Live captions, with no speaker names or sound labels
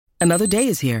Another day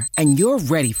is here, and you're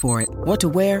ready for it. What to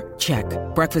wear? Check.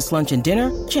 Breakfast, lunch, and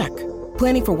dinner? Check.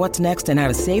 Planning for what's next and how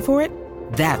to save for it?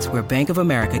 That's where Bank of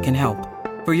America can help.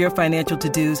 For your financial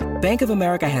to-dos, Bank of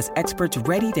America has experts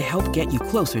ready to help get you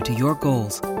closer to your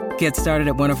goals. Get started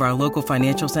at one of our local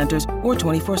financial centers or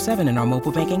 24/7 in our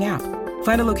mobile banking app.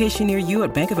 Find a location near you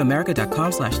at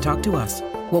bankofamerica.com/talktous.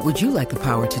 What would you like the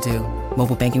power to do?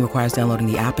 Mobile banking requires downloading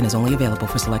the app and is only available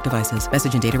for select devices.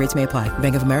 Message and data rates may apply.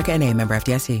 Bank of America N.A., member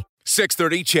FDIC.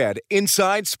 630 CHED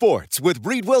Inside Sports with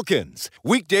Reed Wilkins.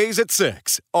 Weekdays at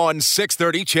 6 on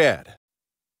 630 CHED.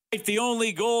 The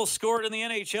only goal scored in the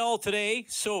NHL today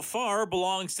so far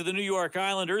belongs to the New York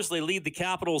Islanders. They lead the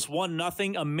Capitals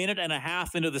 1-0, a minute and a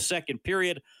half into the second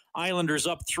period. Islanders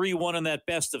up 3-1 in that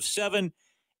best of 7.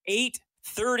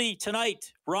 8:30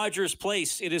 tonight, Rogers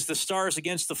Place. It is the Stars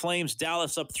against the Flames.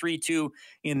 Dallas up 3-2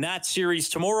 in that series.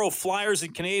 Tomorrow, Flyers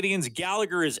and Canadians.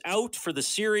 Gallagher is out for the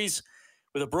series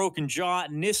with a broken jaw.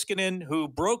 Niskanen, who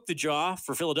broke the jaw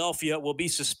for Philadelphia, will be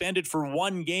suspended for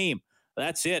 1 game.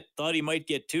 That's it. Thought he might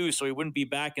get 2, so he wouldn't be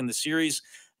back in the series.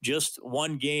 Just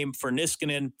 1 game for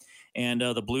Niskanen. And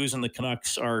the Blues and the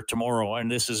Canucks are tomorrow.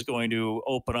 And this is going to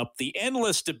open up the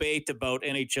endless debate about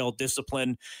NHL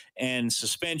discipline and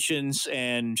suspensions.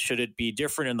 And should it be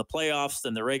different in the playoffs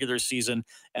than the regular season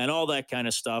and all that kind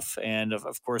of stuff. And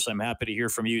of course, I'm happy to hear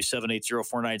from you,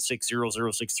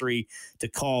 780-496-0063 to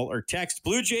call or text.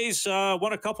 Blue Jays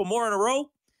won a couple more in a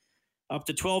row. Up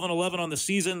to 12-11 on the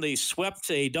season. They swept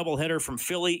a doubleheader from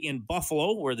Philly in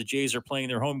Buffalo, where the Jays are playing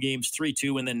their home games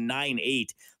 3-2 and then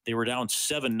 9-8. They were down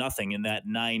 7-0 in that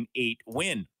 9-8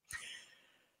 win.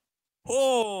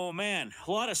 Oh, man.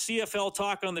 A lot of CFL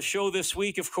talk on the show this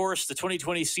week. Of course, the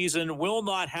 2020 season will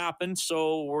not happen,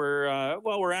 so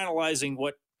we're analyzing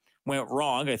what went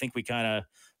wrong. I think we kind of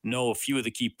know a few of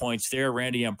the key points there.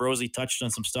 Randy Ambrosi touched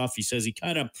on some stuff. He says he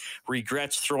kind of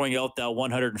regrets throwing out that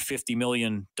 $150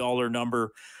 million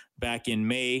number back in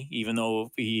May, even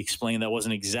though he explained that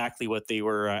wasn't exactly what they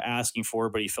were asking for,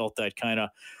 but he felt that kind of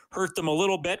hurt them a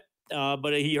little bit.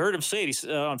 But he heard him say it,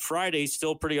 on Friday,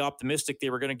 still pretty optimistic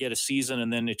they were going to get a season,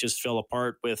 and then it just fell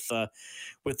apart with the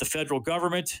federal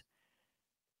government.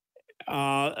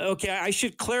 Okay, I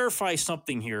should clarify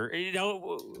something here. You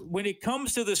know, when it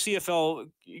comes to the CFL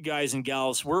guys and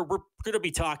gals, we're going to be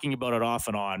talking about it off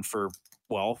and on for,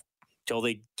 till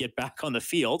they get back on the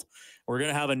field. We're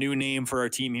going to have a new name for our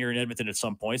team here in Edmonton at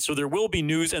some point. So there will be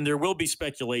news and there will be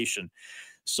speculation.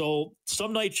 So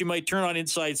some nights you might turn on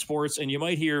Inside Sports and you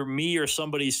might hear me or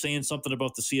somebody saying something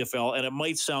about the CFL and it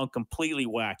might sound completely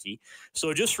wacky.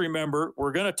 So just remember,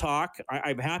 we're going to talk.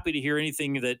 I'm happy to hear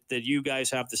anything that you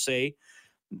guys have to say,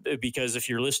 because if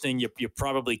you're listening, you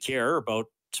probably care about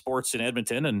sports in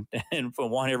Edmonton and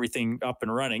want everything up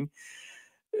and running.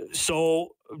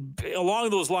 So along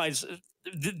those lines,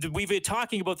 we've been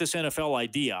talking about this NFL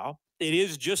idea. It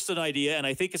is just an idea, and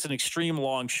I think it's an extreme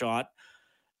long shot.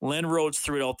 Len Rhodes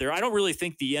threw it out there. I don't really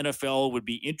think the NFL would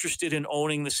be interested in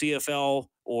owning the CFL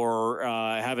or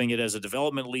having it as a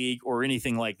development league or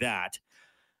anything like that.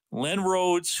 Len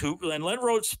Rhodes threw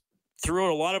out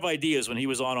a lot of ideas when he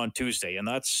was on Tuesday, and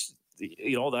that's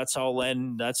how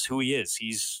Len. That's who he is.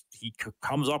 He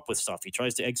comes up with stuff. He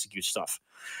tries to execute stuff.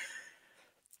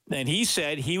 And he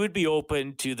said he would be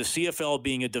open to the CFL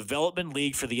being a development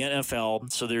league for the NFL.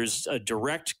 So there's a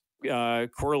direct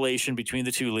correlation between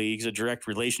the two leagues, a direct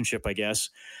relationship, I guess.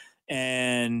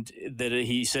 And that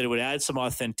he said it would add some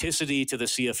authenticity to the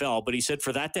CFL. But he said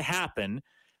for that to happen,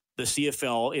 the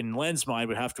CFL, in Len's mind,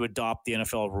 would have to adopt the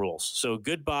NFL rules. So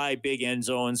goodbye big end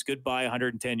zones, goodbye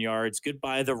 110 yards,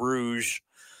 goodbye the Rouge,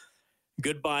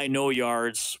 goodbye no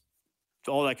yards,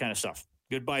 all that kind of stuff.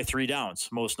 Goodbye 3 downs,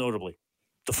 most notably.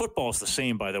 The football is the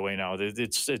same, by the way, now.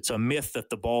 It's a myth that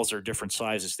the balls are different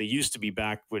sizes. They used to be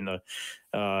back when,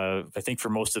 I think for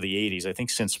most of the 80s. I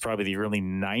think since probably the early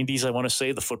 90s, I want to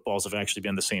say, the footballs have actually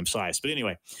been the same size. But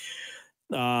anyway,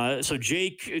 so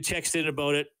Jake texted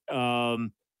about it.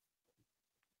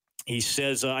 He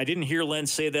says, I didn't hear Len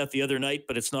say that the other night,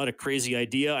 but it's not a crazy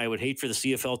idea. I would hate for the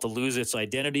CFL to lose its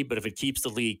identity, but if it keeps the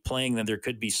league playing, then there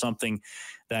could be something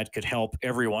that could help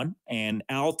everyone. And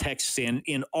Al texts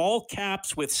in all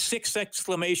caps with 6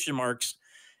 exclamation marks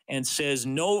and says,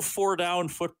 no 4-down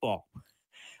football.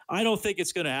 I don't think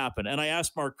it's going to happen. And I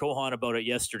asked Mark Cohan about it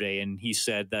yesterday, and he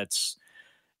said that's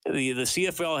the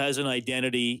CFL has an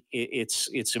identity.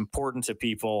 It's important to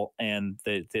people, and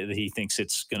that he thinks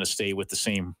it's going to stay with the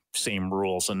same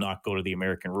rules and not go to the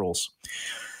American rules.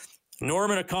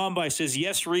 Norman Akombai says,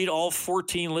 yes, Reed, all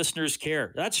 14 listeners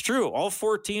care. That's true. All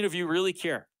 14 of you really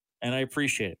care, and I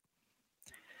appreciate it.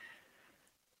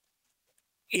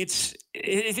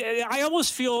 I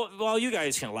almost feel, well, you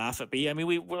guys can laugh at me. I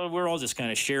mean, we're all just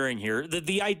kind of sharing here.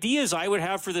 The ideas I would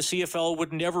have for the CFL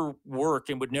would never work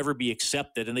and would never be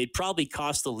accepted, and they'd probably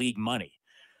cost the league money.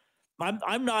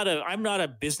 I'm not a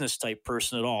business type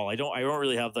person at all. I don't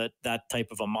really have that type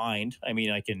of a mind. I mean,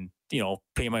 I can,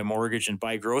 pay my mortgage and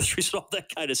buy groceries and all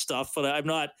that kind of stuff, but I'm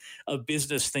not a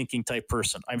business thinking type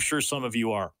person. I'm sure some of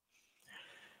you are.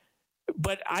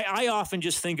 But I often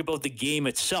just think about the game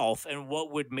itself and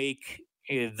what would make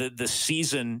the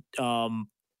season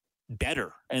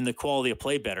better and the quality of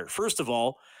play better. First of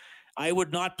all, I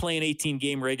would not play an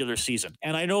 18-game regular season.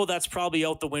 And I know that's probably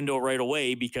out the window right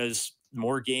away because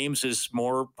more games is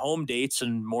more home dates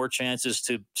and more chances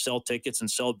to sell tickets and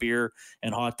sell beer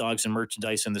and hot dogs and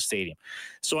merchandise in the stadium.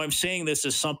 So I'm saying this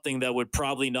is something that would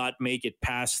probably not make it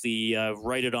past the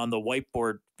write it on the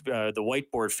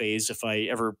whiteboard phase if I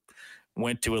ever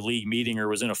went to a league meeting or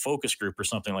was in a focus group or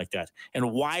something like that.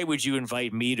 And why would you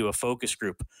invite me to a focus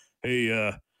group?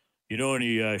 Hey, you know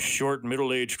any short,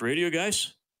 middle-aged radio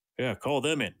guys? Yeah, call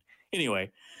them in.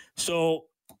 Anyway, so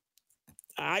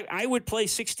I would play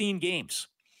 16 games.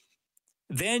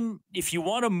 Then if you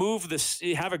want to move this,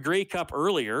 have a Grey Cup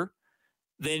earlier,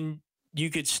 then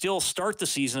you could still start the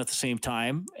season at the same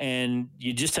time, and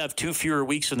you just have 2 fewer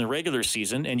weeks in the regular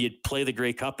season, and you'd play the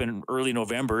Grey Cup in early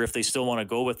November if they still want to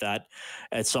go with that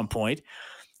at some point.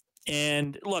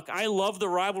 And look, I love the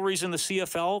rivalries in the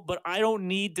CFL, but I don't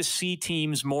need to see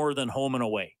teams more than home and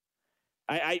away.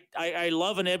 I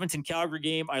love an Edmonton-Calgary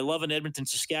game. I love an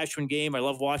Edmonton-Saskatchewan game. I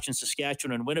love watching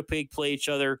Saskatchewan and Winnipeg play each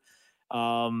other.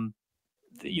 There's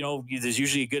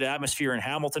usually a good atmosphere in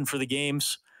Hamilton for the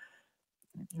games.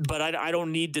 But I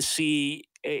don't need to see,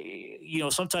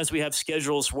 sometimes we have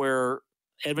schedules where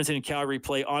Edmonton and Calgary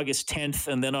play August 10th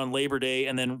and then on Labor Day.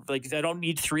 And then I don't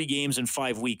need 3 games in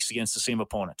 5 weeks against the same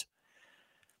opponent.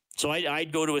 So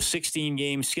I'd go to a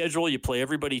 16-game schedule. You play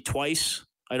everybody twice.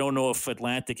 I don't know if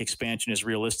Atlantic expansion is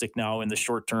realistic now in the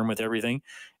short term with everything.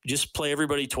 Just play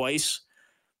everybody twice.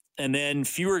 And then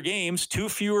 2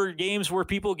 fewer games where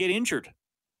people get injured.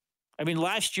 I mean,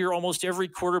 last year, almost every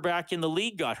quarterback in the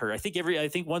league got hurt. I think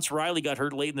once Riley got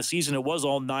hurt late in the season, it was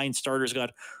all 9 starters got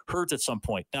hurt at some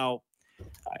point. Now,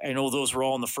 I know those were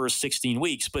all in the first 16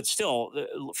 weeks, but still,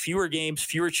 fewer games,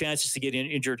 fewer chances to get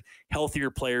injured,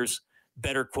 healthier players,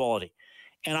 better quality.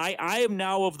 And I am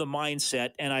now of the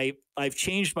mindset, and I've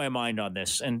changed my mind on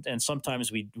this, and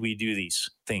sometimes we do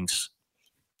these things.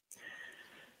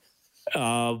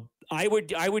 I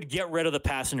would get rid of the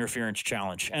pass interference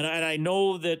challenge, and I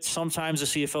know that sometimes the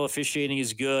CFL officiating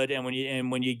is good,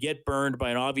 and when you get burned by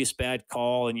an obvious bad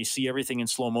call and you see everything in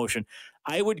slow motion,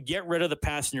 I would get rid of the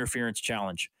pass interference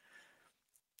challenge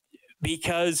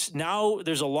because now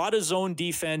there's a lot of zone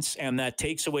defense, and that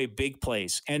takes away big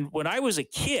plays. And when I was a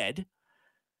kid,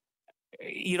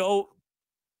 a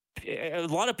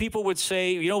lot of people would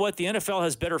say, you know what, the NFL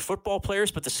has better football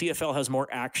players, but the CFL has more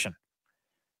action.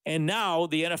 And now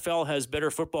the NFL has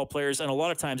better football players, and a lot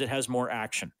of times it has more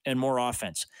action and more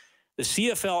offense. The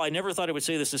CFL, I never thought I would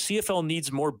say this, the CFL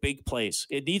needs more big plays.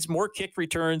 It needs more kick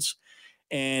returns,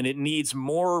 and it needs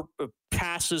more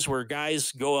passes where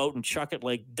guys go out and chuck it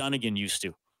like Dunnigan used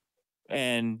to.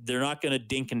 And they're not going to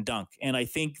dink and dunk. And I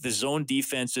think the zone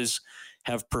defenses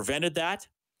have prevented that.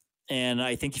 And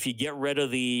I think if you get rid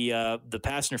of the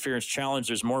pass interference challenge,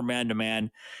 there's more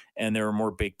man-to-man, and there are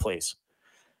more big plays.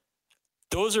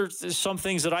 Those are some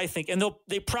things that I think, and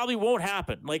they probably won't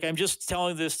happen. Like, I'm just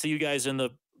telling this to you guys in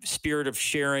the spirit of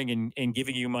sharing and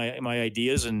giving you my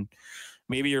ideas, and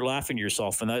maybe you're laughing to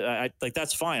yourself, and I like,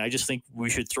 that's fine. I just think we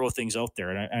should throw things out there,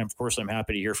 and of course I'm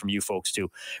happy to hear from you folks too.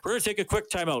 We're going to take a quick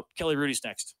timeout. Kelly Hrudey's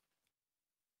next.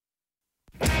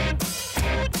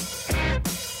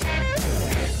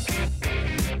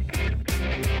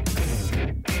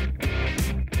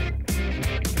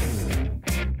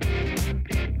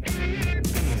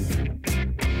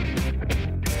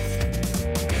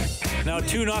 Now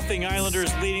 2-0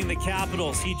 Islanders leading the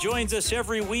Capitals. He joins us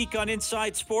every week on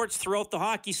Inside Sports throughout the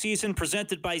hockey season,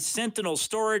 presented by Sentinel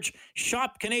Storage.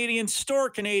 Shop Canadian, store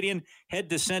Canadian. Head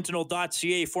to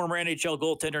sentinel.ca. Former NHL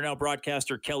goaltender, now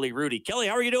broadcaster, Kelly Hrudey. Kelly,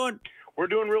 how are you doing? We're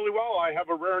doing really well. I have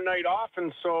a rare night off,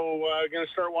 and so going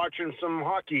to start watching some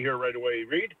hockey here right away.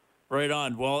 Reed? Right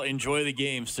on. Well, enjoy the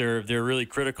games. They're really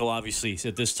critical, obviously,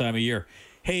 at this time of year.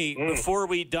 Hey, before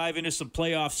we dive into some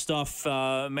playoff stuff,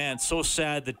 man, so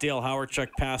sad that Dale Hawerchuk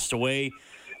passed away.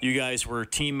 You guys were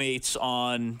teammates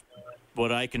on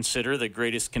what I consider the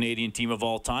greatest Canadian team of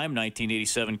all time,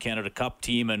 1987 Canada Cup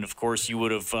team, and of course you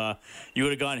would have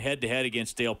gone head to head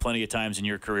against Dale plenty of times in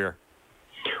your career.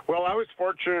 Well, I was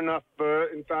fortunate enough,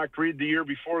 in fact, Reed, the year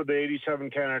before the 87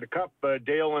 Canada Cup,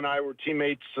 Dale and I were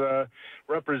teammates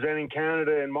representing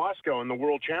Canada in Moscow in the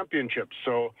World Championships.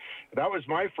 So that was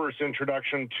my first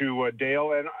introduction to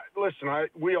Dale. And listen,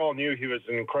 we all knew he was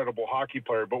an incredible hockey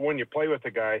player, but when you play with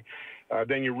the guy,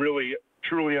 then you really,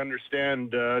 truly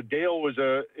understand. Dale was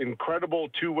an incredible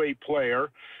two-way player.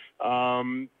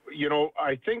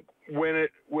 I think when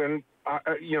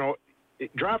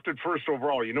drafted first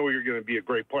overall, you know you're going to be a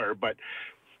great player, but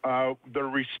the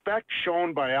respect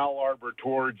shown by Al Arbour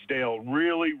towards Dale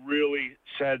really, really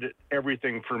said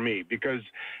everything for me, because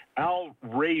Al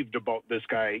raved about this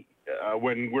guy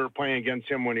when we were playing against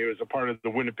him when he was a part of the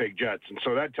Winnipeg Jets. And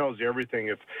so that tells you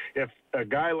everything. If a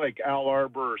guy like Al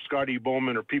Arbour or Scotty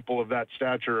Bowman or people of that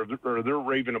stature, or they're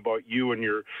raving about you and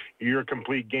your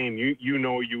complete game, you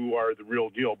know you are the real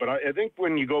deal. But I think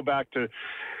when you go back to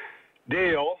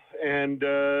Dale and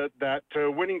that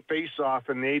winning face-off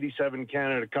in the 87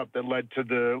 Canada Cup that led to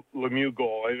the Lemieux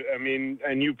goal. I mean,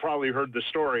 and you probably heard the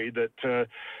story that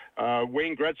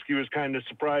Wayne Gretzky was kind of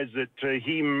surprised that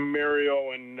he,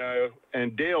 Mario,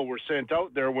 and Dale were sent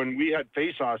out there when we had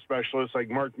face-off specialists like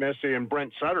Mark Messier and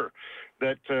Brent Sutter,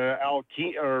 that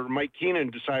Mike Keenan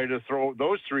decided to throw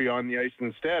those three on the ice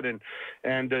instead.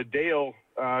 And Dale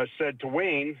said to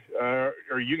Wayne,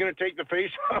 are you going to take the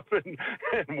face-off?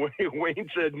 And Wayne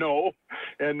said no.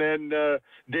 And then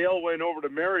Dale went over to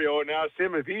Mario and asked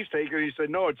him if he's taking it. He said,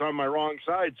 no, it's on my wrong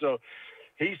side. So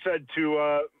he said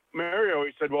to Mario,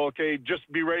 he said, well, okay, just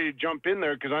be ready to jump in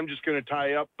there, because I'm just going to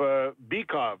tie up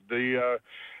Bykov,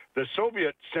 the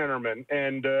Soviet centerman.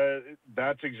 And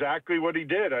that's exactly what he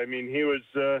did. I mean, he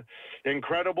was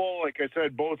incredible, like I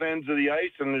said, both ends of the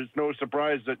ice, and there's no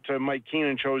surprise that Mike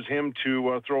Keenan chose him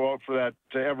to throw out for that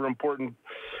ever-important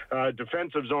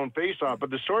defensive zone faceoff.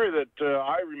 But the story that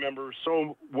I remember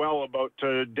so well about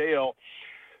Dale,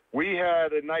 we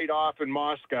had a night off in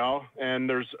Moscow, and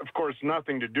there's, of course,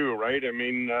 nothing to do, right? I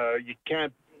mean, you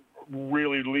can't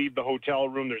really leave the hotel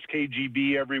room. There's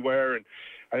KGB everywhere, and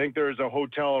I think there's a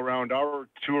hotel around our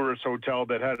tourist hotel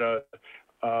that had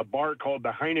a bar called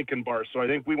the Heineken Bar. So I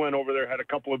think we went over there, had a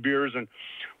couple of beers, and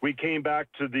we came back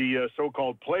to the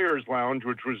so-called Players Lounge,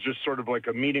 which was just sort of like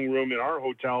a meeting room in our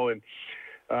hotel. And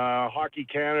Hockey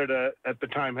Canada at the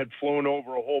time had flown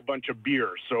over a whole bunch of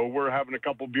beer. So we're having a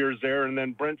couple beers there. And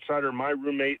then Brent Sutter, my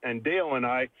roommate, and Dale and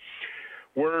I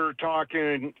were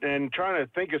talking and trying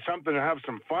to think of something to have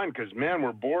some fun, because, man,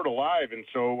 we're bored alive. And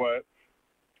so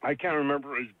I can't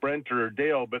remember if it was Brent or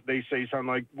Dale, but they say something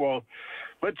like, well,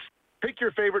 let's pick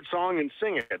your favorite song and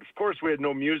sing it. Of course, we had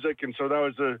no music, and so that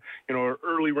was an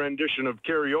early rendition of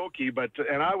karaoke.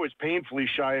 And I was painfully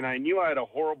shy, and I knew I had a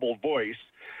horrible voice.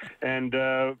 And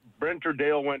Brent or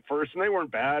Dale went first, and they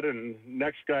weren't bad. And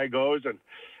next guy goes, and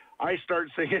I start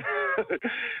singing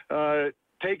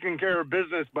Taking Care of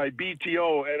Business by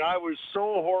BTO, and I was so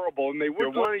horrible. And they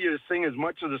wanted you to sing as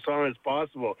much of the song as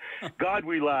possible. God,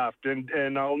 we laughed,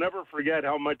 and I'll never forget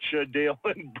how much Dale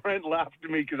and Brent laughed at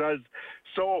me, because I was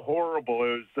so horrible.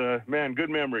 It was, man,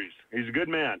 good memories. He's a good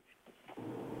man.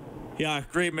 Yeah,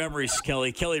 great memories,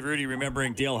 Kelly. Kelly Hrudey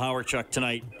remembering Dale Hawerchuk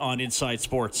tonight on Inside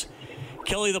Sports.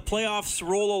 Kelly, the playoffs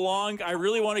roll along. I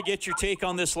really want to get your take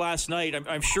on this last night.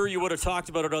 I'm sure you would have talked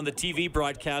about it on the TV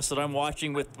broadcast that I'm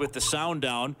watching with the sound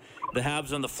down, the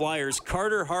Habs and the Flyers.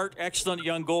 Carter Hart, excellent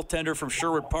young goaltender from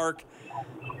Sherwood Park,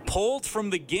 pulled from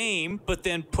the game, but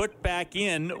then put back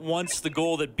in once the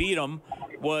goal that beat him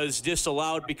was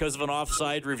disallowed because of an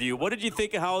offside review. What did you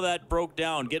think of how that broke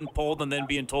down, getting pulled and then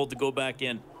being told to go back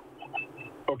in?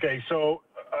 Okay, so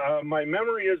my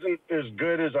memory isn't as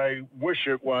good as I wish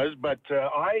it was, but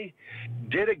I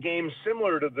did a game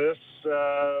similar to this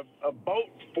about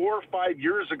 4 or 5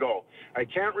 years ago. I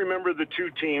can't remember the two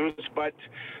teams, but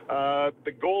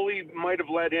the goalie might have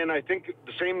let in, I think,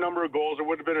 the same number of goals. It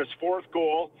would have been his fourth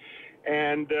goal,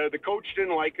 and the coach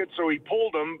didn't like it, so he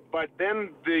pulled him. But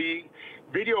then the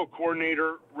video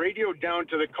coordinator radioed down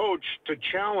to the coach to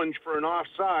challenge for an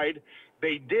offside.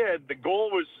 They did. The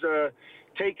goal was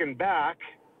taken back.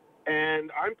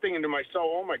 And I'm thinking to myself,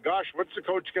 oh, my gosh, what's the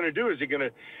coach going to do? Is he going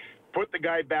to put the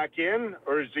guy back in,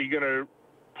 or is he going to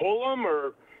pull him?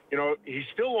 Or, he's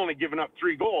still only given up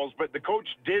 3 goals, but the coach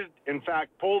did, in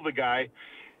fact, pull the guy.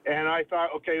 And I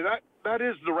thought, okay, that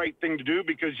is the right thing to do,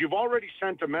 because you've already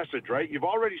sent a message, right? You've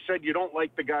already said you don't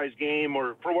like the guy's game,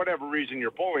 or for whatever reason you're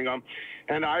pulling him.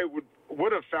 And I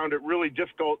would have found it really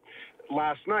difficult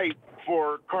last night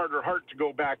for Carter Hart to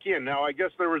go back in. Now, I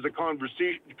guess there was a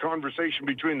conversation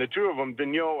between the two of them,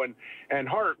 Vigneault and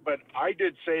Hart, but I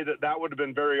did say that would have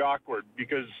been very awkward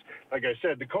because, like I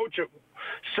said, the coach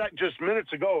set just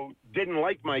minutes ago didn't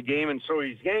like my game, and so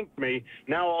he's yanked me.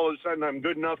 Now, all of a sudden, I'm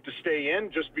good enough to stay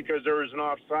in just because there was an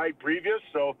offside previous.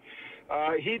 So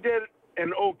he did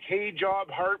an okay job,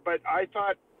 Hart, but I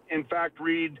thought, in fact,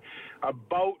 Reed,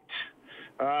 about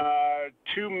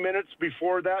 2 minutes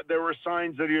before that, there were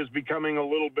signs that he was becoming a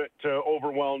little bit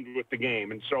overwhelmed with the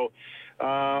game. And so,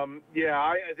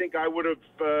 I think I would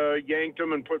have yanked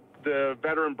him and put the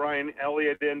veteran Brian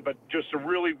Elliott in, but just a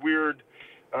really weird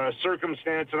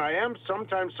circumstance. And I am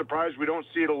sometimes surprised we don't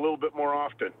see it a little bit more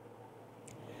often.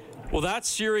 Well, that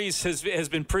series has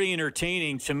been pretty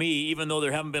entertaining to me, even though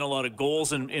there haven't been a lot of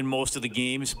goals in most of the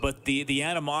games. But the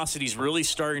animosity is really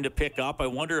starting to pick up. I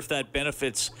wonder if that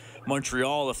benefits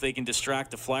Montreal, if they can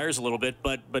distract the Flyers a little bit.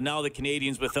 But now the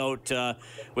Canadiens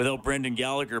without Brendan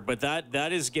Gallagher. But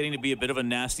that is getting to be a bit of a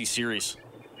nasty series.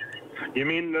 You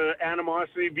mean the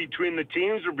animosity between the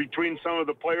teams or between some of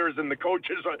the players and the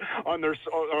coaches on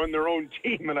their own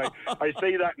team? And I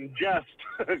say that in jest,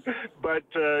 but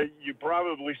you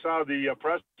probably saw the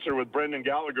presser with Brendan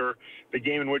Gallagher, the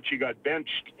game in which he got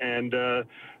benched, and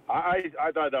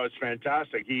I thought that was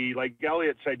fantastic. He, like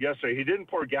Elliott said yesterday, he didn't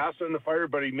pour gas on the fire,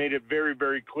 but he made it very,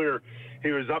 very clear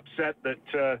he was upset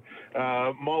that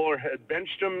Muller had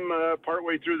benched him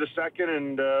partway through the second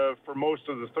and for most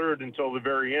of the third until the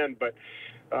very end. But,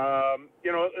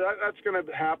 that's going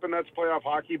to happen. That's playoff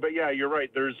hockey. But, yeah, you're right.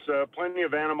 There's plenty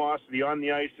of animosity on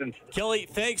the ice. And Kelly,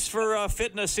 thanks for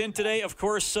fitting us in today. Of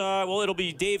course, it'll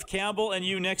be Dave Campbell and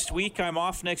you next week. I'm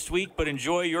off next week, but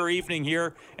enjoy your evening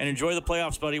here and enjoy the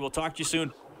playoffs, buddy. We'll talk to you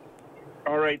soon.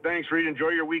 All right. Thanks, Reed. Enjoy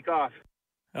your week off.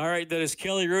 All right, that is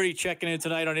Kelly Hrudey checking in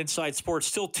tonight on Inside Sports.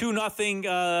 Still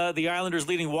 2-0. The Islanders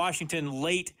leading Washington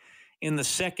late in the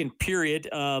second period.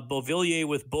 Beauvillier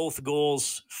with both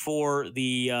goals for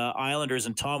the Islanders,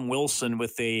 and Tom Wilson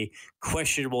with a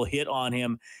questionable hit on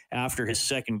him after his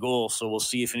second goal. So we'll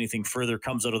see if anything further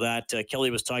comes out of that.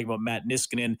 Kelly was talking about Matt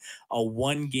Niskanen, a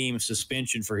 1-game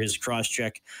suspension for his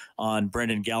cross-check on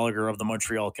Brendan Gallagher of the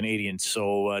Montreal Canadiens.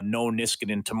 So no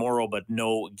Niskanen tomorrow, but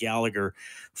no Gallagher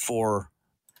for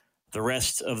the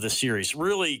rest of the series.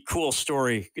 Really cool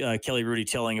story, Kelly Hrudey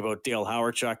telling about Dale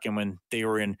Hawerchuk and when they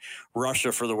were in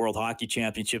Russia for the World Hockey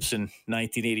Championships in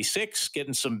 1986,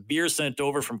 getting some beer sent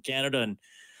over from Canada and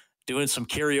doing some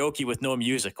karaoke with no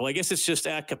music. Well, I guess it's just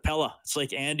a cappella. It's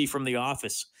like Andy from The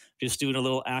Office, just doing a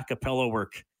little a cappella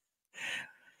work.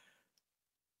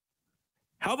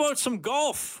 How about some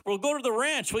golf? We'll go to the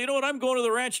ranch. Well, you know what? I'm going to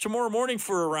the ranch tomorrow morning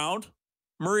for a round.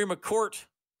 Murray McCourt,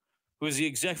 who is the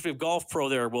executive golf pro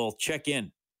there, will check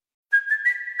in.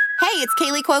 Hey, it's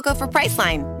Kaylee Cuoco for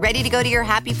Priceline. Ready to go to your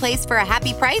happy place for a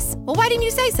happy price? Well, why didn't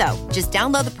you say so? Just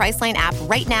download the Priceline app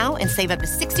right now and save up to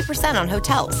 60% on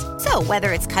hotels. So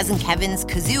whether it's Cousin Kevin's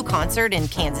Kazoo Concert in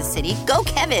Kansas City, go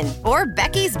Kevin, or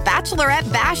Becky's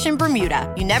Bachelorette Bash in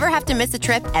Bermuda, you never have to miss a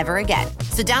trip ever again.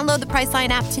 So download the Priceline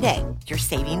app today. Your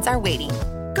savings are waiting.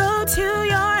 Go to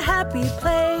your happy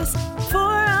place for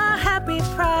a happy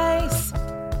price.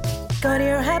 Go to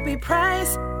your happy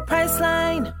price,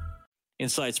 Priceline.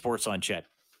 Inside Sports on Chet.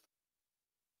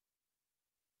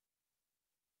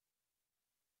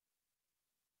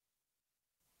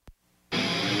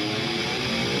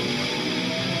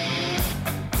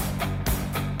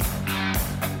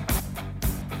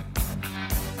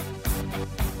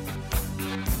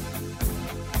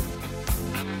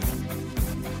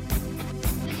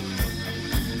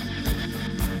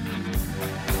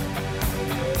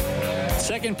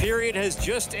 Second period has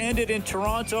just ended in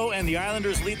Toronto, and the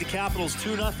Islanders lead the Capitals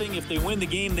 2-0. If they win the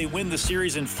game, they win the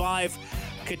series in 5.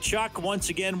 Tkachuk, once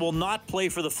again, will not play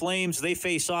for the Flames. They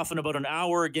face off in about an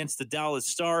hour against the Dallas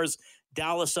Stars.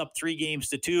 Dallas up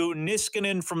 3-2.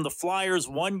 Niskanen from the Flyers,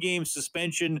 1-game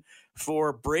suspension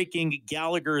for breaking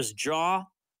Gallagher's jaw,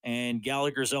 and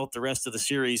Gallagher's out the rest of the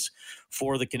series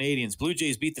for the Canadiens. Blue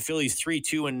Jays beat the Phillies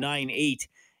 3-2 and 9-8.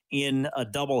 In a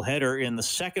doubleheader. In the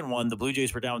second one, the Blue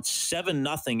Jays were down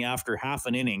 7-0 after half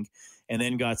an inning and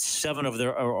then got 7 of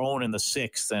their own in the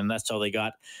sixth, and that's how they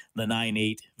got the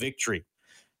 9-8 victory.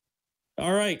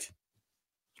 All right.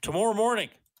 Tomorrow morning,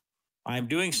 I'm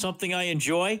doing something I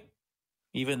enjoy,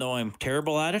 even though I'm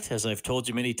terrible at it. As I've told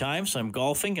you many times, I'm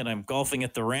golfing, and I'm golfing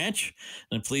at the ranch.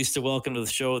 And I'm pleased to welcome to the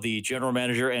show the general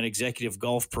manager and executive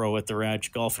golf pro at the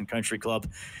Ranch Golf and Country Club.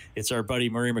 It's our buddy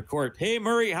Murray McCourt. Hey,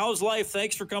 Murray, how's life?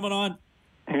 Thanks for coming on.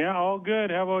 Yeah, all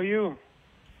good. How about you?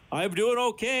 I'm doing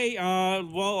okay.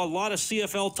 Well, a lot of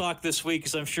CFL talk this week,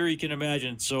 as I'm sure you can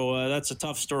imagine. So that's a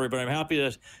tough story, but I'm happy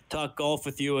to talk golf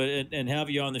with you and have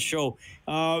you on the show.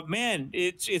 Man,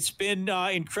 it's been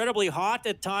incredibly hot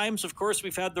at times. Of course,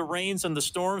 we've had the rains and the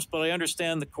storms, but I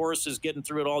understand the course is getting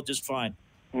through it all just fine.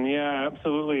 Yeah,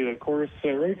 absolutely. The course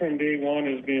right from day one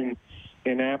has been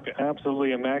in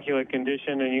absolutely immaculate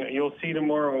condition, and you'll see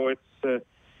tomorrow.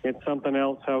 It's something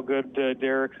else how good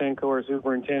Derek Senko, our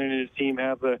superintendent, and his team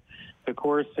have the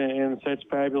course in such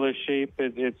fabulous shape.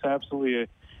 It's absolutely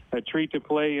a treat to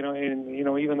play. And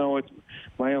even though it's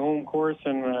my home course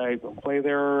and I play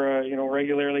there,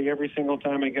 regularly every single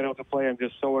time I get out to play, I'm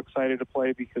just so excited to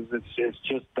play because it's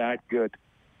just that good.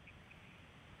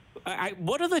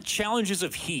 What are the challenges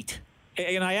of heat?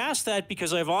 And I ask that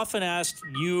because I've often asked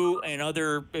you and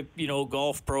other,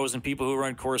 golf pros and people who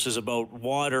run courses about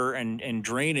water and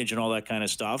drainage and all that kind of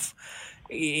stuff.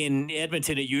 In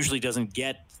Edmonton, it usually doesn't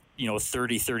get,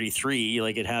 30, 33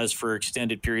 like it has for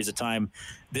extended periods of time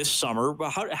this summer.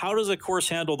 How does a course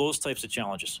handle those types of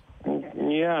challenges?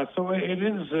 Yeah, so it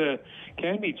is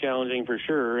can be challenging for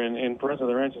sure. And for us at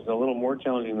the ranch, it's a little more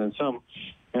challenging than some.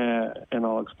 And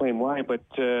I'll explain why. But,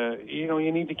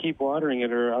 you need to keep watering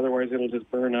it or otherwise it'll just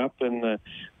burn up and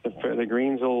the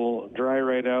greens will dry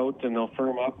right out and they'll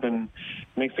firm up and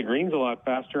makes the greens a lot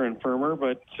faster and firmer,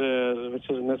 but which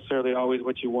isn't necessarily always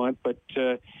what you want. But,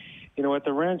 at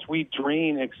the ranch, we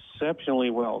drain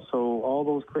exceptionally well. So all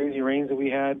those crazy rains that we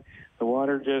had, the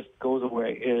water just goes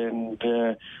away. And,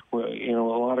 a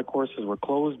lot of courses were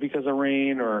closed because of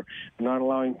rain or not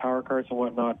allowing power carts and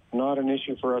whatnot. Not an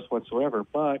issue for us whatsoever.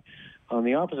 But on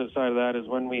the opposite side of that is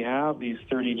when we have these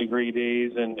 30-degree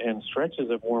days and stretches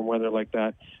of warm weather like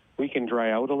that, we can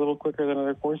dry out a little quicker than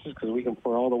other courses because we can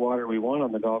pour all the water we want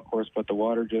on the golf course, but the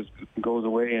water just goes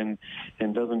away and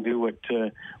doesn't do what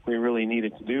we really need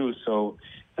it to do. So,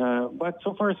 but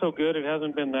so far so good. It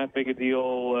hasn't been that big a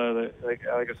deal. Like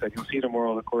I said, you'll see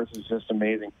tomorrow. The course is just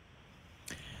amazing.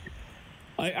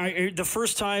 The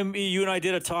first time you and I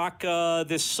did a talk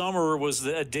this summer was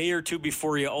a day or two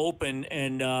before you opened,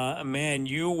 and man,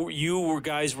 you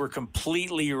guys were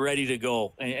completely ready to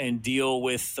go and deal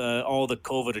with all the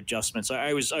COVID adjustments.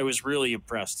 I was really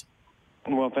impressed.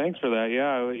 Well, thanks for that.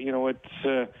 Yeah,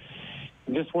 it's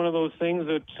just one of those things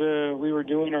that we were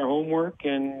doing our homework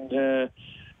and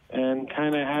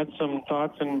kind of had some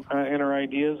thoughts and our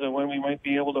ideas of when we might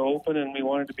be able to open, and we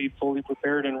wanted to be fully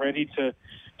prepared and ready to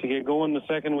get going the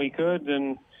second we could.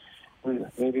 And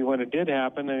maybe when it did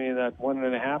happen, that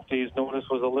 1.5 days notice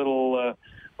was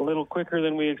a little quicker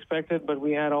than we expected, but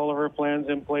we had all of our plans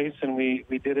in place and we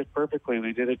did it perfectly.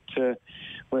 We did it the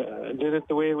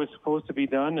way it was supposed to be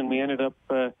done, and we ended up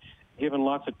giving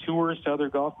lots of tours to other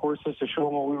golf courses to show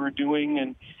them what we were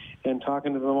doing and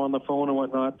talking to them on the phone and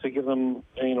whatnot to give them,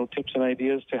 tips and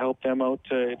ideas to help them out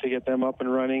to get them up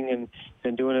and running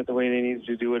and doing it the way they needed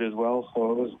to do it as well.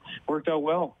 So it worked out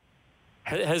well.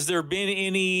 Has there been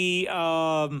any,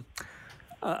 like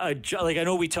I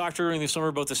know we talked during the summer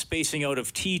about the spacing out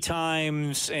of tee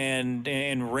times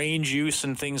and range use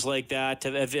and things like that.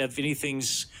 Have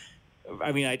anything's,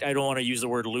 I don't want to use the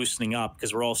word loosening up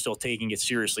because we're all still taking it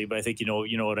seriously, but I think you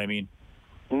know what I mean.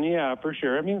 Yeah, for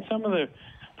sure. Some of the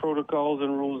protocols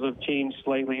and rules have changed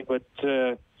slightly, but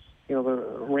the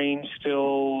range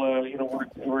still,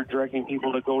 we're directing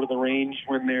people to go to the range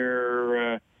when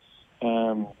they're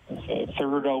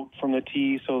third out from the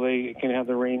tee, so they can have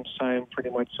the range time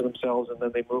pretty much to themselves, and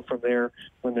then they move from there.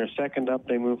 When they're second up,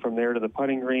 they move from there to the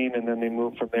putting green, and then they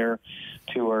move from there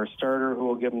to our starter, who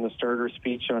will give them the starter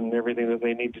speech on everything that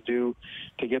they need to do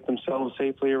to get themselves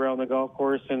safely around the golf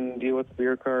course and deal with the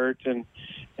beer cart and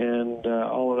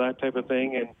all of that type of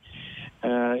thing. And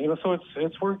so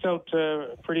it's worked out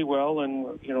pretty well,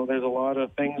 and there's a lot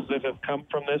of things that have come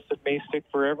from this that may stick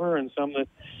forever, and some that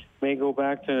may go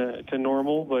back to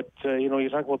normal. But you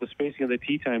talk about the spacing of the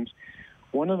tee times.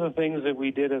 One of the things that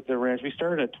we did at the ranch, we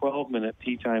started at 12-minute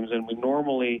tee times, and we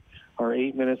normally are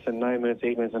 8 minutes and 9 minutes,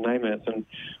 8 minutes and 9 minutes, and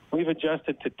we've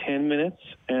adjusted to 10 minutes,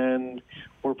 and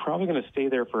we're probably going to stay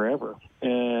there forever.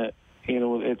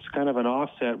 It's kind of an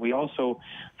offset. We also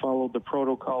followed the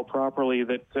protocol properly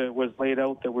that was laid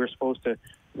out that we're supposed to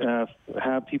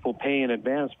have people pay in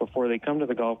advance before they come to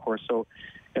the golf course. So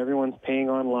everyone's paying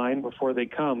online before they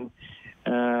come,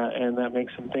 and that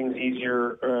makes some things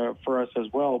easier for us as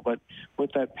well. But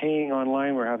with that paying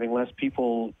online, we're having less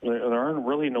people. There aren't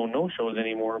really no-shows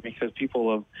anymore because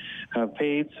people have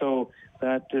paid. So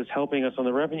that is helping us on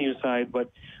the revenue side.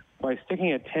 But by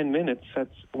sticking at 10 minutes,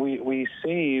 we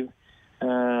save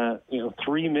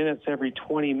 3 minutes every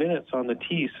 20 minutes on the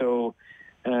tee. So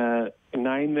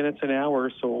 9 minutes an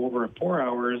hour, so over 4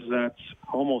 hours, that's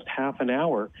almost half an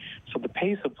hour. So the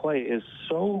pace of play is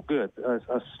so good.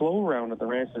 A slow round at the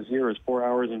ranch this year is 4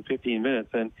 hours and 15 minutes,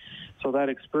 and so that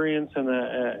experience and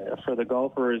for the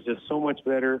golfer is just so much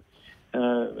better,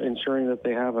 ensuring that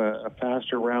they have a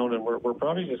faster round, and we're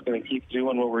probably just going to keep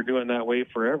doing what we're doing that way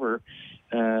forever.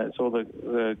 So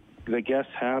the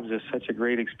guests have just such a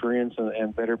great experience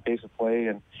and better pace of play,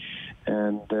 and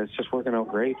it's just working out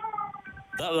great.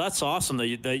 That's awesome that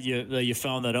you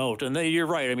found that out, and you're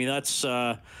right. I mean, that's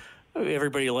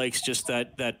everybody likes just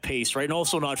that pace, right? And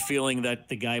also not feeling that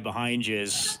the guy behind you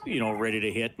is ready to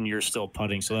hit and you're still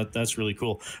putting. So that's really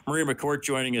cool. Maria McCourt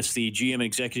joining us, the GM and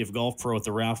Executive Golf Pro at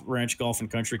the Ranch Golf and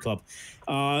Country Club.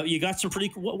 You got some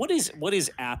pretty. What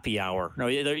is Appy Hour? No,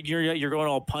 you're going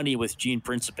all punny with Gene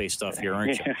Principe stuff here,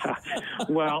 aren't you? Yeah.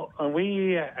 Well,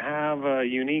 we have a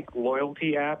unique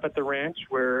loyalty app at the ranch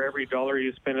where every dollar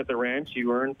you spend at the ranch,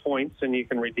 you earn points, and you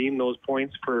can redeem those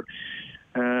points for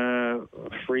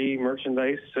free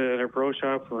merchandise at our pro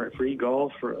shop, for free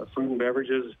golf, for food and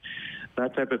beverages,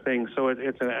 that type of thing. So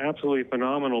it's an absolutely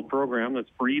phenomenal program that's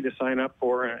free to sign up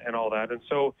for and all that. And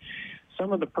so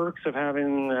some of the perks of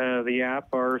having the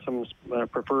app are some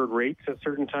preferred rates at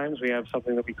certain times. We have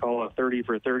something that we call a 30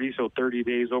 for 30, so 30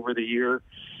 days over the year.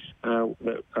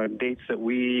 The dates that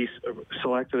we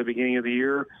select at the beginning of the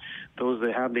year, those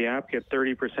that have the app get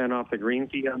 30% off the green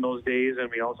fee on those days. And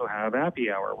we also have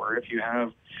Appy Hour, where if you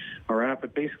have our app,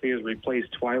 it basically has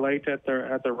replaced Twilight at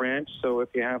the ranch. So if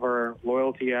you have our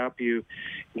loyalty app, you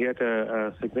get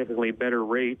a significantly better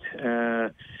rate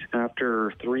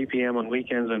after 3 p.m. on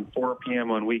weekends and 4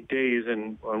 p.m. on weekdays.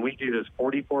 And on weekdays it's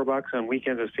 $44. On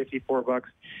weekends it's $54.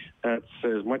 That's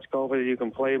as much golf as you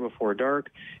can play before dark.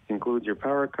 Includes your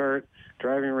power cart,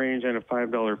 driving range, and a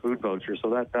 $5 food voucher. So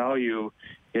that value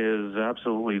is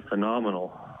absolutely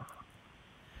phenomenal.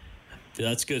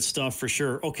 That's good stuff for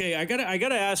sure. Okay, I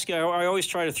gotta ask you. I always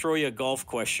try to throw you a golf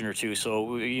question or two.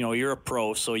 So you're a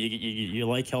pro, so you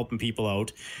like helping people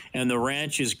out, and the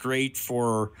ranch is great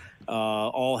for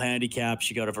all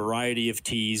handicaps. You got a variety of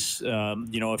tees.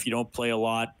 If you don't play a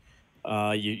lot,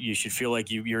 you should feel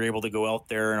like you're able to go out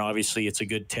there, and obviously it's a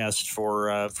good test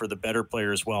for the better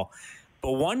player as well.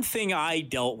 But one thing I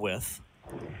dealt with,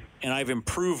 and I've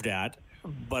improved at,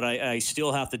 but I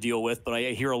still have to deal with, but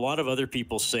I hear a lot of other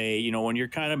people say, when you're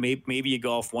kind of maybe you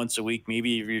golf once a week, maybe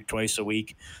you're twice a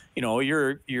week,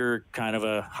 you're kind of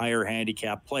a higher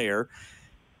handicap player.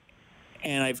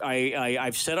 And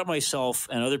I've set up myself,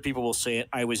 and other people will say it,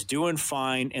 I was doing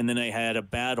fine, and then I had a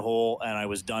bad hole, and I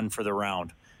was done for the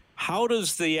round. How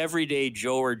does the everyday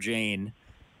Joe or Jane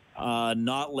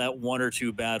not let one or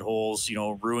two bad holes,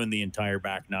 ruin the entire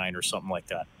back nine or something like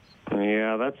that?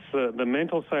 Yeah, that's the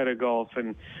mental side of golf,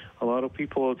 and a lot of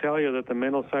people will tell you that the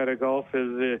mental side of golf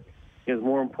is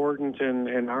more important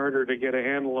and harder to get a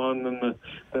handle on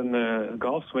than the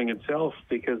golf swing itself,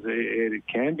 because it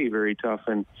can be very tough.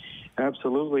 And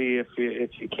absolutely, if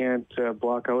you can't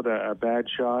block out a bad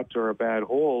shot or a bad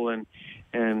hole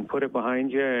and put it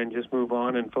behind you and just move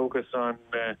on and focus on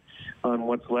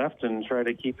what's left and try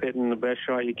to keep hitting the best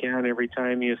shot you can every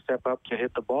time you step up to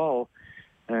hit the ball,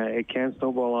 it can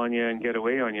snowball on you and get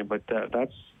away on you. But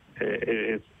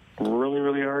it's really,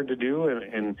 really hard to do,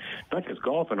 and not just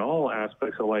golf, in all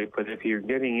aspects of life. But if you're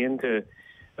getting into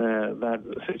that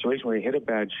situation where you hit a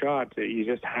bad shot, you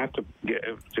just have to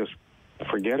just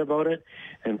forget about it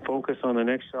and focus on the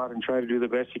next shot and try to do the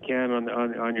best you can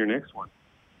on your next one.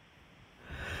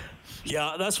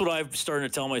 Yeah, that's what I've started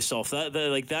to tell myself.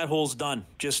 That hole's done.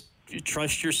 Just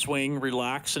trust your swing,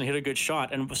 relax, and hit a good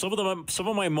shot. And some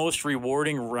of my most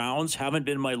rewarding rounds haven't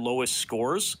been my lowest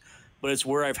scores, but it's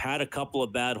where I've had a couple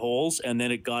of bad holes and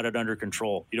then it got it under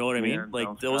control. You know what I mean?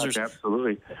 Yeah, those are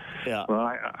absolutely. Yeah. Well,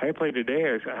 I played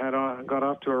today. I got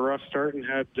off to a rough start and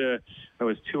I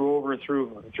was 2 over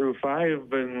through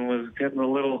 5 and was getting a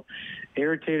little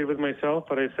irritated with myself,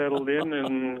 but I settled in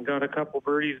and got a couple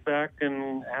birdies back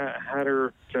and had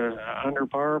her under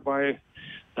par by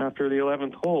after the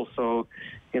 11th hole. So,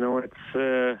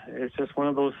 it's just one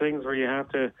of those things where you have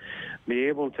to be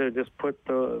able to just put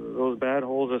those bad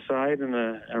holes aside in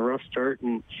a rough start,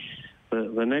 and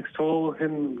the next hole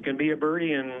can be a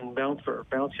birdie and bounce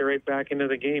you right back into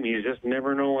the game. You just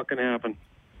never know what can happen.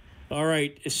 All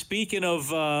right. Speaking of,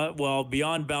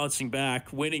 beyond bouncing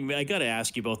back, winning, I got to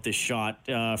ask you about this shot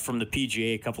from the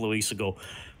PGA a couple of weeks ago.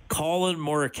 Colin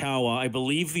Morikawa, I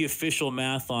believe the official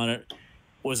math on it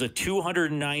was a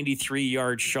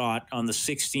 293-yard shot on the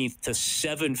 16th to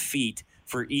 7 feet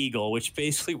for eagle, which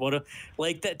basically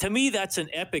to me, that's an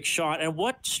epic shot. And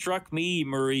what struck me,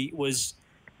 Murray, was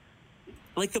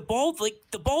the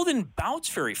ball didn't bounce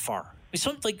very far.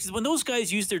 Like when those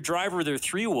guys use their driver, their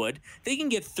 3-wood, they can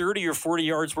get 30 or 40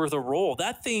 yards worth of roll.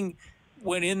 That thing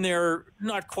went in there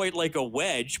not quite like a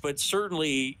wedge, but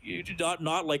certainly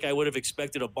not like I would have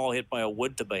expected a ball hit by a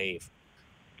wood to behave.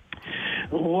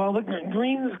 Well, the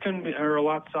greens are a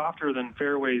lot softer than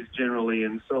fairways generally,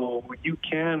 and so you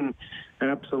can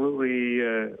absolutely,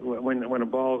 when a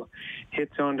ball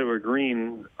hits onto a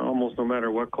green, almost no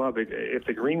matter what club, if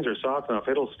the greens are soft enough,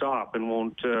 it'll stop and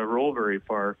won't roll very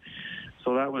far.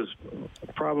 So that was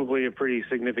probably a pretty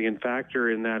significant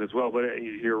factor in that as well. But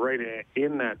you're right,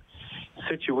 in that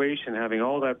situation, having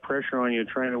all that pressure on you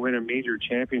trying to win a major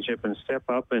championship and step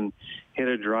up and hit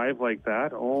a drive like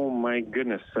that, oh my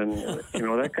goodness. And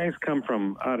that guy's come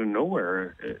from out of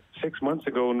nowhere. 6 months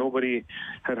ago, nobody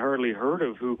had hardly heard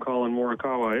of who Colin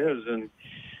Morikawa is,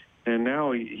 and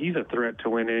now he's a threat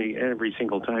to win every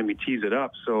single time he tees it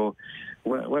up. So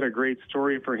what a great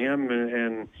story for him,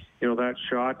 and that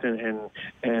shot and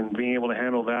being able to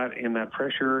handle that in that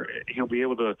pressure. He'll be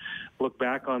able to look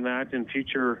back on that in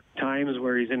future times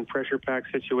where he's in pressure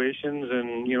packed situations,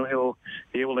 and he'll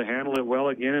be able to handle it well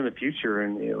again in the future.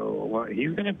 And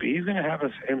he's going to have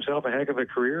himself a heck of a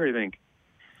career, I think.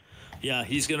 Yeah,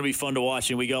 he's going to be fun to watch.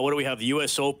 And we have? The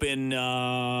U.S. Open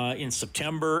in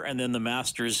September, and then the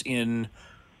Masters in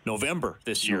November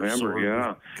this year.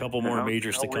 Yeah. A couple more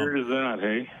majors to come. How weird is that,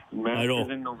 hey?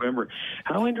 Masters in November.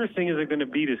 How interesting is it going to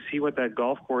be to see what that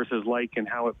golf course is like and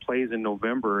how it plays in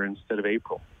November instead of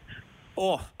April?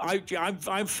 Oh,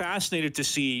 I'm fascinated to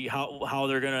see how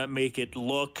they're going to make it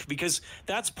look, because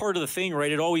that's part of the thing,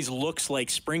 right? It always looks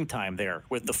like springtime there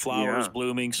with the flowers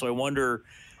blooming. So I wonder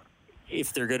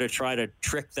if they're going to try to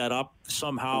trick that up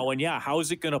somehow. And how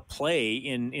is it going to play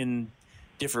in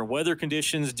different weather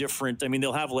conditions,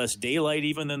 they'll have less daylight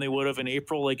even than they would have in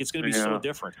April. Like, it's going to be so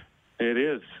different. It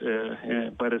is,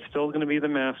 but it's still going to be the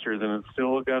Masters, and it's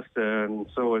still Augusta, and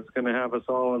so it's going to have us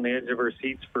all on the edge of our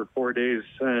seats for 4 days,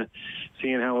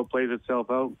 seeing how it plays itself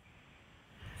out.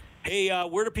 Hey,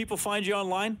 where do people find you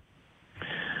online?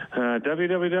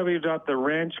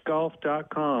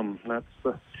 www.theranchgolf.com.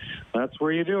 That's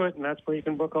where you do it, and that's where you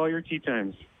can book all your tee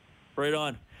times. Right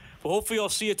on. Well, hopefully I'll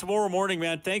see you tomorrow morning,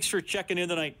 man. Thanks for checking in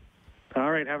tonight.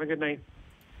 All right. Have a good night.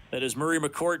 That is Murray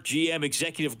McCourt, GM,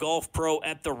 Executive Golf Pro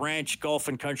at the Ranch Golf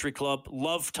and Country Club.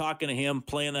 Love talking to him,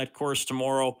 playing that course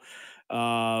tomorrow.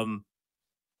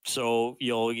 So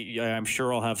I'm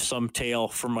sure I'll have some tale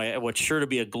from what's sure to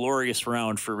be a glorious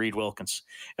round for Reed Wilkins.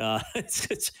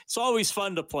 It's always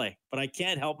fun to play, but I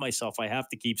can't help myself. I have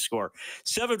to keep score.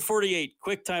 7:48,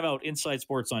 quick timeout, Inside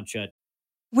Sports on Chet.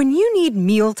 When you need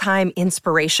mealtime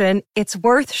inspiration, it's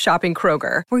worth shopping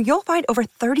Kroger, where you'll find over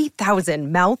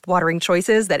 30,000 mouth-watering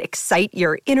choices that excite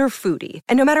your inner foodie.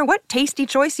 And no matter what tasty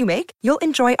choice you make, you'll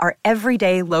enjoy our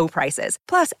everyday low prices,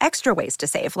 plus extra ways to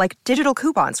save, like digital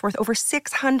coupons worth over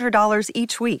 $600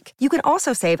 each week. You can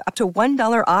also save up to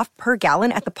 $1 off per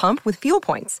gallon at the pump with fuel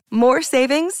points. More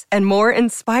savings and more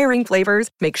inspiring flavors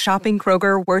make shopping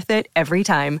Kroger worth it every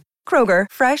time. Kroger,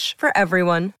 fresh for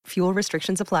everyone. Fuel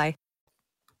restrictions apply.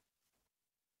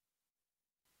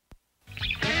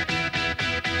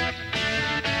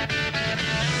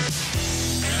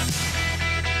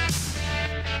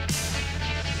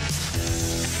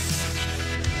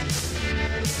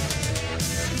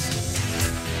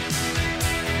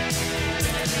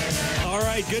 All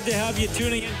right, good to have you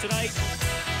tuning in tonight.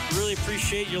 Really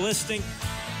appreciate you listening.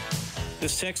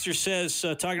 This texter says,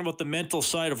 talking about the mental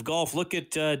side of golf, look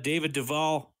at David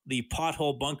Duval, the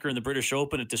pothole bunker in the British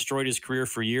Open. It destroyed his career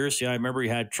for years. Yeah, I remember he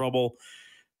had trouble.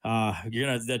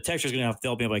 The texter's gonna have to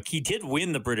tell me, like, he did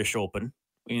win the British Open.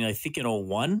 I think in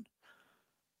 2001,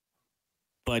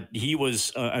 but he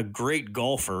was a great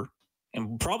golfer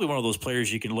and probably one of those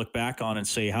players you can look back on and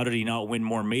say, how did he not win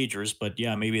more majors? But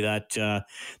yeah, maybe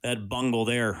that bungle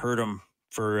there hurt him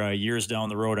for years down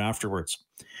the road afterwards.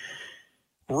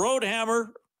 Roadhammer,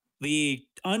 the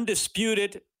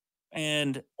undisputed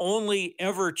and only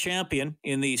ever champion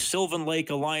in the Sylvan Lake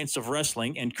Alliance of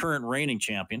Wrestling and current reigning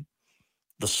champion,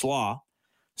 the Slaw,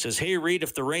 says, hey, Reed,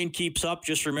 if the rain keeps up,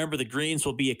 just remember the greens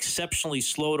will be exceptionally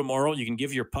slow tomorrow. You can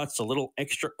give your putts a little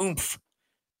extra oomph.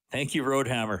 Thank you,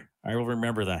 Roadhammer. I will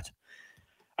remember that.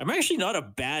 I'm actually not a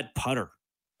bad putter.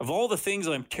 Of all the things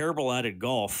I'm terrible at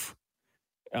golf,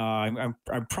 I'm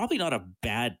probably not a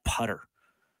bad putter.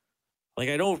 Like,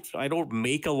 I don't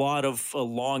make a lot of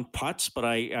long putts, but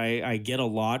I get a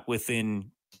lot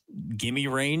within gimme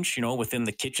range, within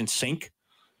the kitchen sink.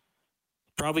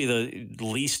 Probably the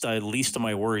least of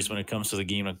my worries when it comes to the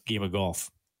game of golf.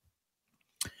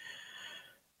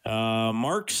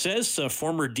 Mark says,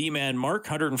 former D-man Mark,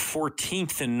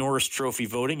 114th in Norris Trophy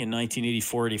voting in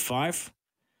 1984-85.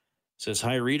 Says,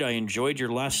 hi, Reed. I enjoyed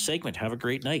your last segment. Have a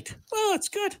great night. Well, that's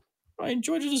good. I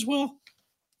enjoyed it as well.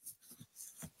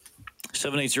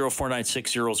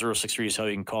 780-496-0063 is how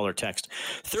you can call or text.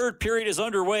 Third period is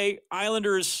underway.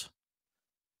 Islanders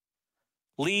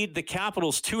lead the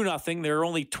Capitals 2-0. They're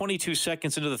only 22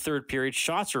 seconds into the third period.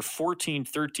 Shots are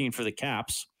 14-13 for the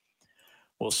Caps.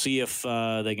 We'll see if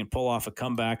they can pull off a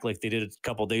comeback like they did a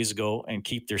couple days ago and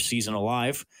keep their season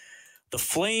alive. The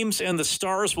Flames and the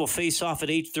Stars will face off at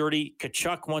 8:30.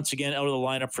 Tkachuk once again out of the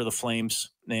lineup for the Flames.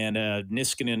 And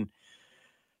Niskanen,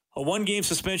 a one-game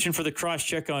suspension for the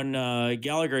cross-check on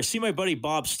Gallagher. I see my buddy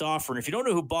Bob Stauffer. And if you don't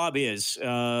know who Bob is,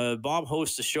 Bob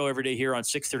hosts a show every day here on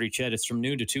 630 CHED. It's from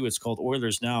noon to 2. It's called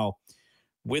Oilers Now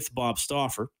with Bob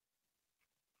Stauffer.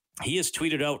 He has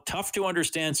tweeted out, tough to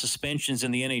understand suspensions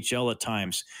in the NHL at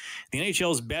times. The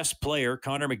NHL's best player,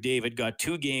 Connor McDavid, got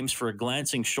 2 games for a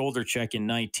glancing shoulder check in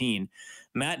 19.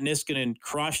 Matt Niskanen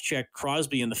cross-checked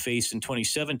Crosby in the face in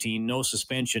 2017, no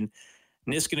suspension.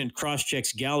 Niskanen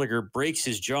cross-checks Gallagher, breaks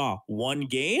his jaw. 1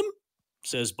 game,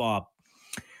 says Bob.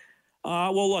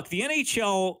 Well, look, the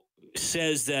NHL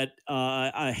says that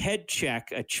a head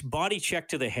check, a body check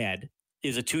to the head,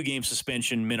 is a 2-game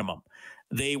suspension minimum.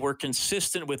 They were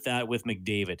consistent with that with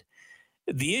McDavid.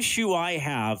 The issue I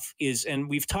have is, and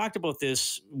we've talked about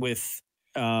this with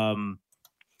Rob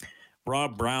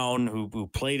Brown, who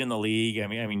played in the league. I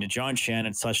mean, John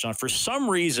Shannon touched on. For some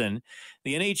reason,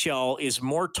 the NHL is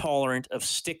more tolerant of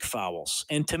stick fouls,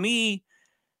 and to me,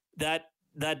 that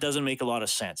doesn't make a lot of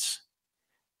sense.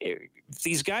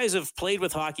 These guys have played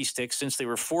with hockey sticks since they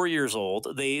were 4 years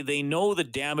old. They know the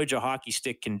damage a hockey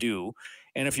stick can do.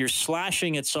 And if you're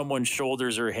slashing at someone's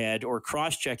shoulders or head or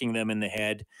cross-checking them in the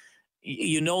head,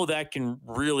 you know that can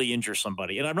really injure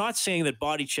somebody. And I'm not saying that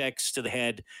body checks to the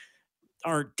head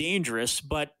aren't dangerous,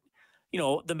 but, you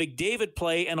know, the McDavid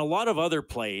play and a lot of other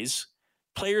plays,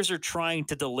 players are trying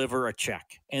to deliver a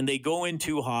check, and they go in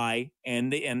too high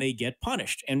and they get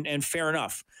punished. And fair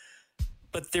enough.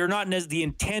 But they're not. The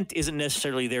intent isn't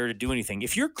necessarily there to do anything.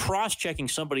 If you're cross-checking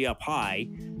somebody up high,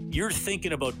 you're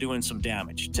thinking about doing some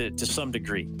damage to some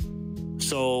degree.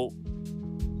 So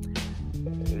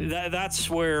that's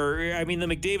where, I mean, the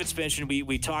McDavid suspension,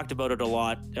 we talked about it a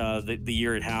lot the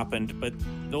year it happened. But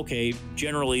okay,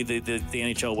 generally the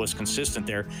NHL was consistent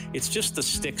there. It's just the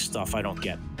stick stuff I don't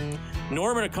get.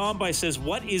 Norman Akombai says,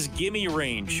 "What is gimme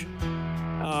range?"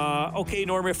 Okay,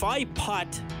 Norman, if I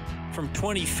putt from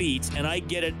 20 feet and I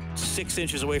get it 6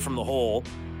 inches away from the hole,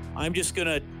 I'm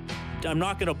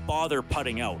not gonna bother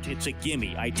putting out. It's a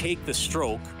gimme. I take the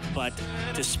stroke, but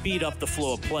to speed up the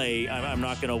flow of play, I'm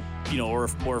not gonna, you know, or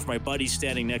if my buddy's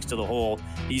standing next to the hole,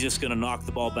 he's just gonna knock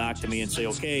the ball back to me and say,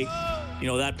 okay, you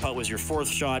know, that putt was your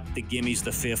 4th shot, the gimme's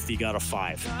the 5th, you got a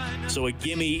 5. So a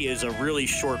gimme is a really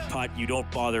short putt. You don't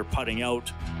bother putting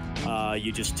out.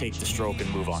 You just take the stroke and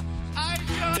move on.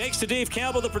 Thanks to Dave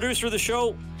Campbell, the producer of the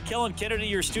show. Kellen Kennedy,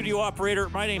 your studio operator.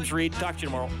 My name's Reed. Talk to you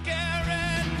tomorrow.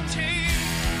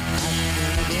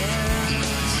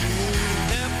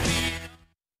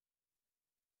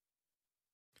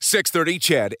 630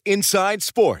 CHED Inside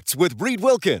Sports with Reed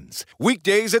Wilkins.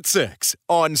 Weekdays at 6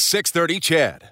 on 630 CHED.